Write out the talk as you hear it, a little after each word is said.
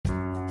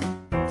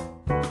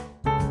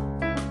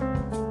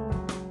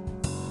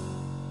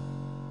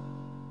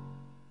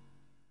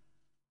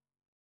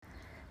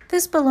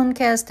This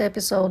Ballooncast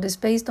episode is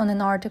based on an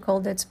article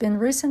that's been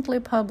recently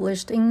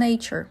published in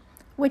Nature,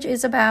 which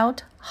is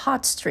about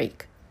Hot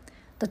Streak.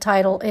 The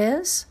title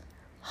is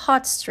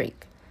Hot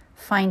Streak: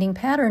 Finding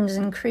Patterns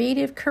in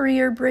Creative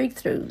Career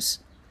Breakthroughs.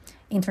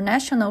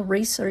 International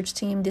research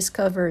team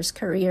discovers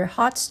career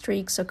hot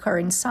streaks occur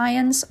in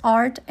science,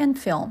 art, and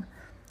film.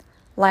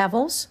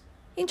 Levels: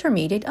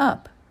 intermediate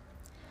up.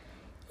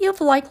 You've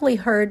likely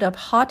heard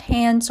of hot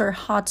hands or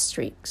hot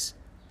streaks,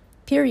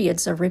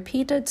 periods of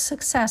repeated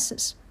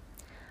successes.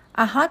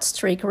 A hot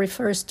streak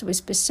refers to a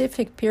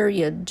specific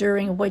period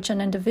during which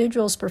an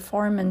individual's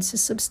performance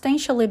is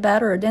substantially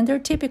better than their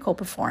typical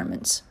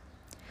performance.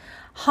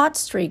 Hot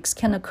streaks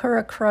can occur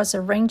across a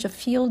range of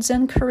fields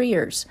and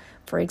careers,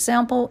 for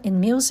example, in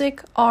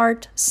music,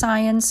 art,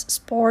 science,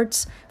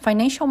 sports,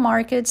 financial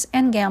markets,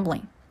 and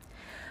gambling.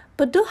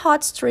 But do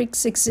hot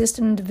streaks exist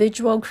in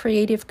individual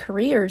creative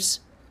careers?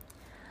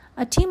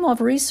 A team of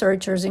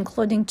researchers,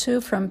 including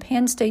two from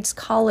Penn State's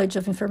College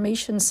of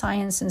Information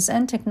Sciences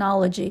and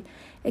Technology,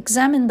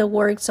 examined the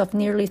works of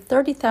nearly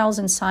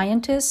 30,000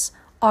 scientists,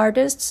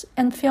 artists,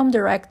 and film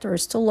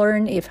directors to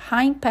learn if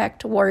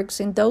high-impact works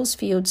in those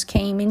fields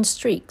came in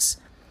streaks.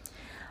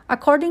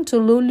 According to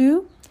Lu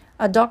Liu,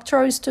 a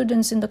doctoral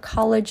student in the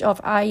College of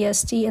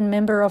IST and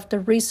member of the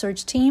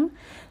research team,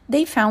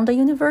 they found a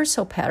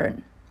universal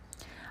pattern.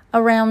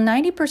 Around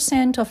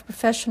 90% of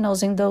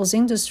professionals in those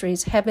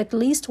industries have at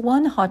least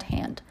one hot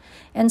hand,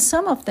 and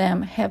some of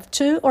them have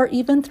two or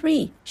even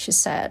three, she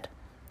said.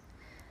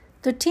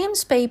 The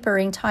team's paper,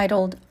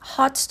 entitled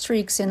Hot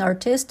Streaks in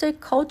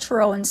Artistic,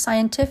 Cultural, and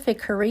Scientific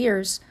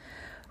Careers,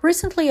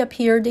 recently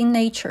appeared in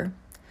Nature.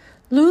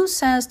 Liu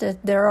says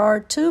that there are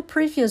two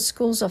previous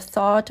schools of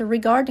thought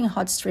regarding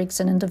hot streaks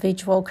in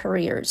individual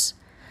careers.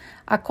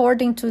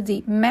 According to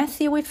the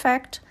Matthew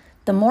effect,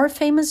 the more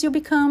famous you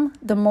become,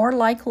 the more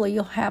likely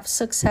you'll have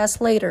success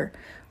later,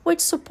 which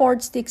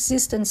supports the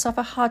existence of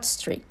a hot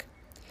streak.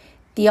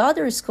 The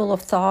other school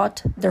of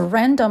thought, the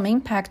random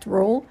impact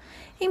rule,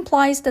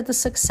 implies that the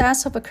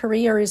success of a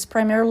career is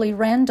primarily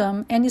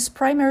random and is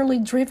primarily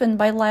driven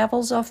by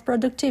levels of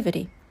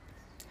productivity.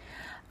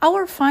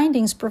 Our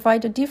findings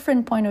provide a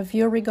different point of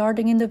view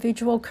regarding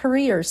individual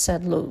careers,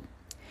 said Liu.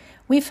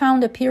 We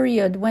found a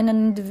period when an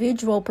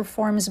individual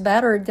performs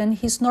better than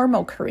his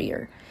normal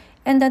career,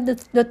 and that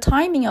the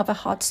timing of a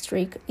hot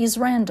streak is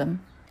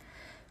random.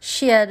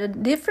 She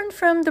added, different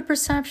from the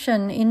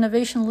perception in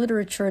innovation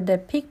literature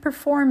that peak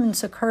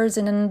performance occurs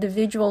in an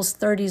individual's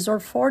 30s or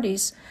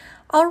 40s,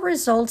 our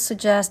results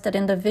suggest that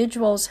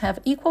individuals have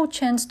equal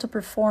chance to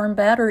perform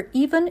better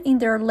even in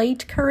their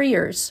late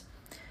careers.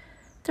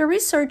 The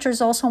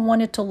researchers also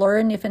wanted to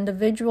learn if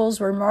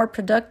individuals were more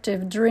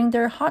productive during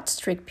their hot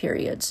streak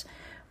periods,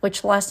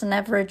 which last an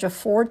average of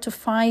 4 to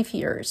 5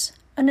 years.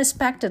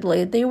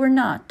 Unexpectedly, they were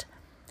not.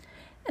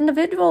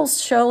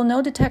 Individuals show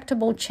no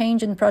detectable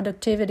change in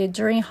productivity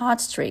during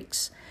hot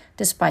streaks,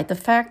 despite the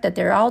fact that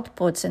their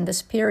outputs in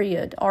this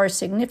period are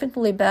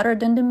significantly better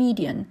than the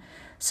median,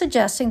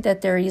 suggesting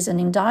that there is an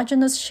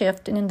endogenous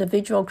shift in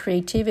individual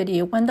creativity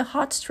when the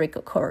hot streak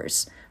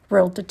occurs,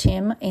 wrote the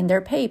team in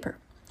their paper.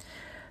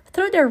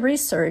 Through their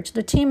research,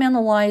 the team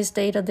analyzed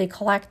data they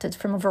collected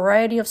from a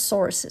variety of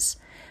sources.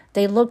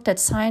 They looked at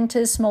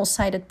scientists' most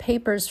cited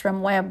papers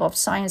from Web of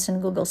Science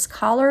and Google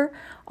Scholar,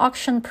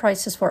 auction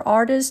prices for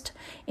artists,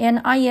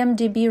 and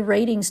IMDb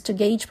ratings to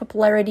gauge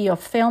popularity of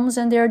films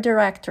and their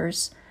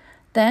directors.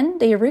 Then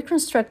they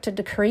reconstructed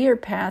the career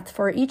path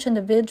for each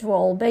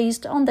individual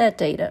based on that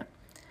data.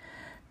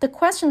 The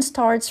question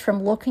starts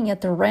from looking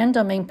at the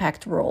random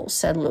impact rule,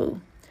 said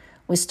Liu.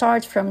 We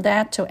start from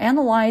that to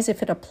analyze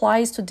if it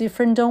applies to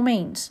different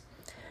domains.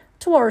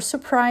 To our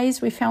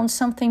surprise, we found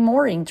something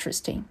more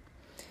interesting.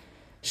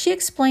 She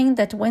explained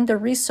that when the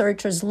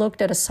researchers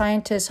looked at a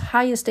scientist's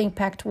highest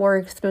impact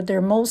work through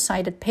their most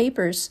cited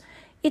papers,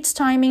 its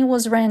timing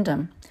was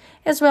random,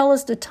 as well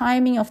as the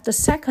timing of the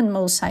second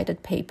most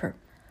cited paper.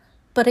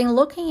 But in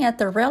looking at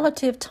the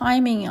relative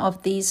timing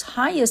of these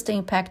highest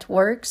impact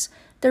works,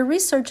 the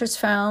researchers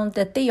found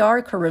that they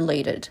are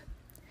correlated.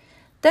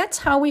 That's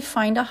how we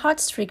find a hot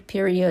streak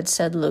period,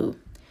 said Liu.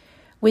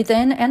 We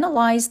then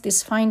analyzed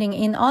this finding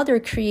in other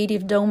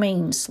creative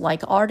domains,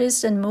 like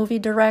artists and movie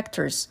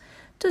directors,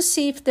 to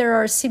see if there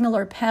are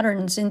similar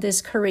patterns in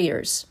these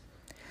careers.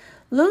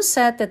 Liu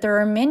said that there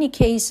are many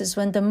cases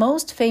when the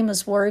most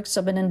famous works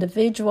of an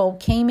individual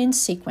came in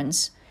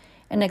sequence.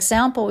 An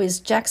example is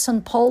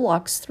Jackson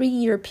Pollock's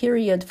 3-year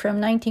period from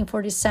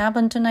 1947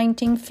 to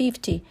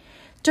 1950,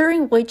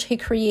 during which he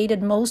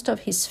created most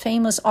of his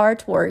famous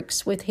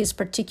artworks with his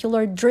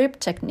particular drip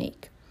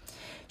technique.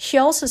 She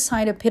also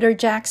cited Peter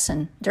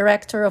Jackson,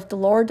 director of the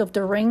Lord of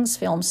the Rings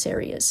film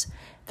series,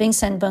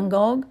 Vincent van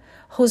Gogh,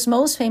 whose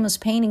most famous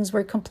paintings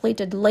were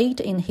completed late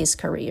in his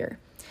career,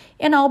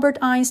 and Albert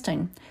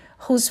Einstein,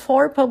 whose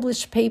 4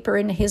 published papers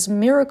in his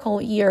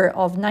miracle year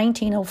of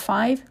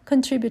 1905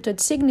 contributed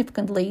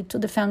significantly to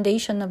the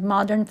foundation of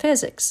modern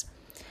physics.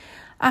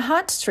 A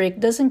hot streak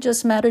doesn't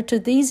just matter to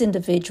these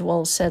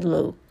individuals, said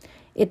Liu.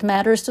 It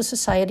matters to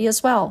society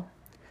as well.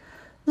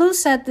 Lou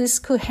said this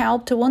could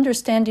help to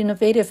understand the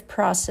innovative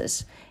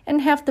process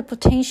and have the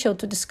potential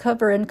to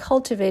discover and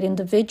cultivate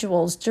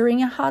individuals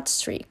during a hot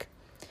streak.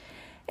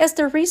 As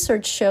the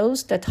research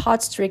shows that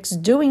hot streaks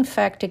do in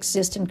fact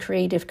exist in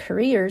creative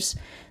careers,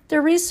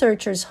 the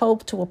researchers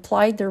hope to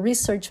apply their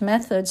research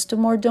methods to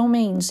more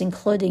domains,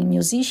 including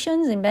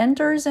musicians,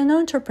 inventors, and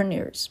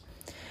entrepreneurs.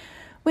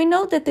 We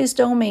know that these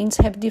domains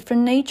have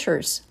different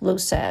natures, Lou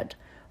said.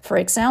 For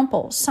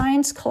example,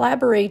 science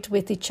collaborate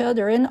with each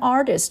other and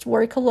artists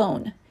work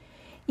alone.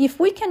 If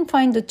we can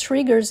find the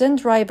triggers and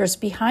drivers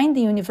behind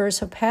the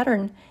universal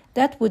pattern,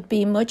 that would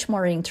be much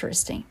more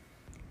interesting.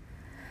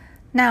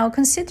 Now,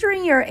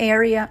 considering your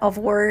area of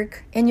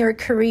work and your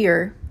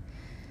career,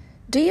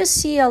 do you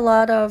see a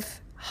lot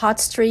of hot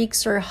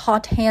streaks or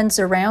hot hands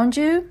around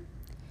you?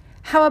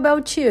 How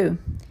about you?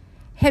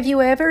 Have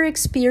you ever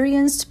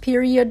experienced a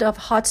period of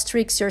hot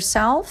streaks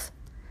yourself?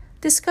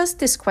 Discuss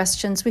these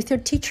questions with your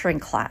teacher in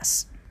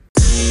class.